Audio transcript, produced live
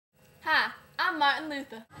I'm Martin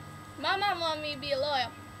Luther. My mom wanted me to be a lawyer,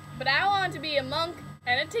 but I wanted to be a monk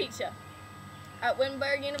and a teacher at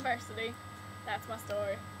Wittenberg University. That's my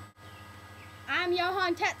story. I'm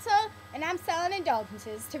Johann Tetzel, and I'm selling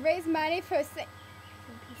indulgences to raise money for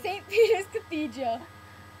St. Peter's Cathedral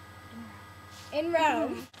in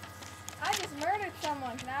Rome. I just murdered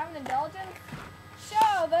someone. Can I have an indulgence?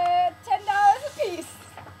 Sure, they're $10 a piece.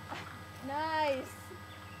 Nice.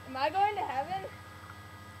 Am I going to heaven?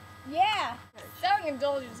 Yeah. Selling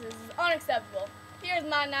indulgences is unacceptable. Here's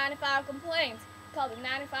my 95 complaints, called the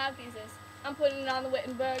 95 Thesis. I'm putting it on the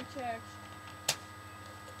Wittenberg Church.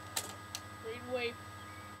 Read weep.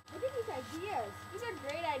 Look at these ideas. These are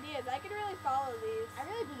great ideas. I could really follow these. I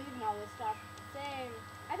really believe in all this stuff. Same.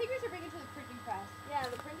 I think we should bring it to the printing press. Yeah,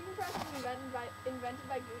 the printing press was invented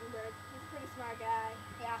by Gutenberg. He's a pretty smart guy.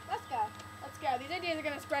 Yeah, let's go. Let's go. These ideas are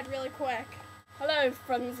going to spread really quick. Hello,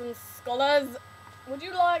 friends and scholars. Would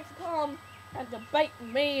you like to come and debate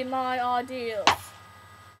me and my ideas?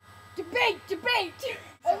 Debate!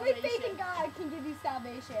 Only Salvation. faith in God can give you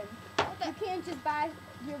salvation. You can't just buy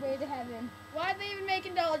your way to heaven. Why'd they even make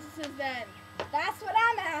indulgences then? That's what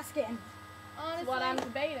I'm asking. Honestly. That's what I'm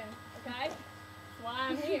debating, okay? That's why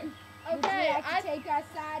I'm here. Would you like to take our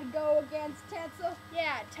side and go against Tetzel?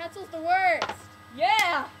 Yeah, Tetzel's the worst.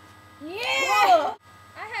 Yeah! Yeah!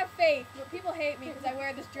 I have faith, but people hate me because I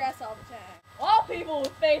wear this dress all the time. All people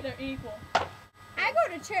with faith are equal. I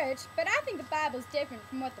go to church, but I think the Bible's different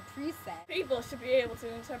from what the priest said. People should be able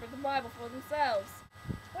to interpret the Bible for themselves.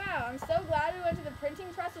 Wow, I'm so glad we went to the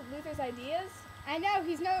printing press with Luther's ideas. I know,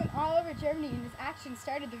 he's known all over Germany, and his actions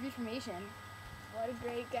started the Reformation. What a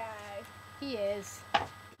great guy. He is.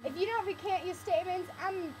 If you don't recant your statements,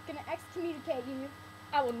 I'm gonna excommunicate you.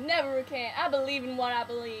 I will never recant. I believe in what I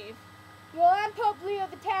believe. Well, I'm Pope Leo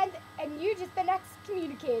X, and you just been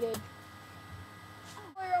excommunicated.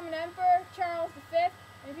 Holy Roman Emperor Charles V, and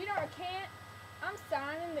if you don't recant, I'm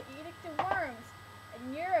signing the Edict of Worms,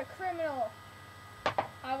 and you're a criminal.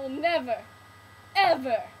 I will never,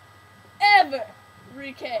 ever, ever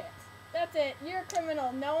recant. That's it. You're a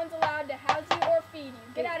criminal. No one's allowed to house you or feed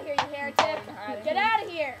you. Get out of here, you heretic. Get out of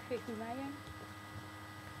here.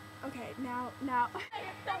 Okay, now. The witch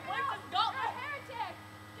has got me. Heretic!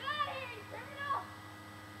 Get out of here, you criminal!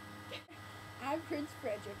 I'm Prince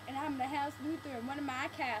Frederick, and I'm gonna house Luther in one of my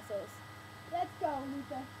castles. Let's go,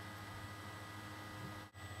 Luther.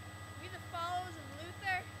 We, the followers of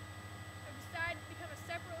Luther, have decided to become a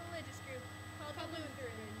separate religious group called the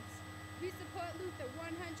Lutherans. We support Luther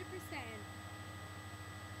 100%.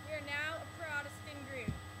 We are now a Protestant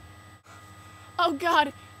group. Oh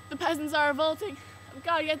God, the peasants are revolting. I've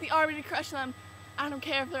got to get the army to crush them. I don't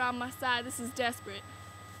care if they're on my side. This is desperate.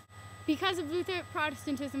 Because of Luther,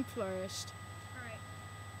 Protestantism flourished. Alright.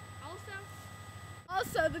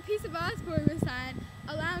 Also, the Peace of Osborne was signed,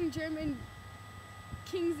 allowing German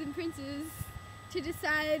kings and princes to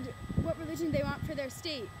decide what religion they want for their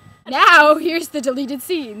state. Now, here's the deleted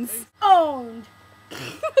scenes. Owned!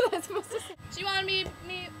 That's supposed to say. She wanted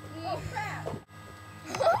me. Oh crap!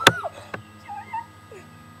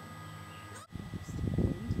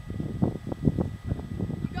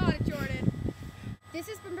 You got it, Jordan. This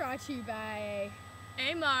has been brought to you by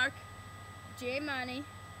Hey, Mark. J Money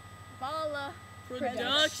Paula Productions.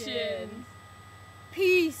 Productions.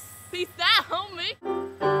 Peace. Peace out,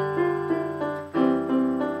 homie.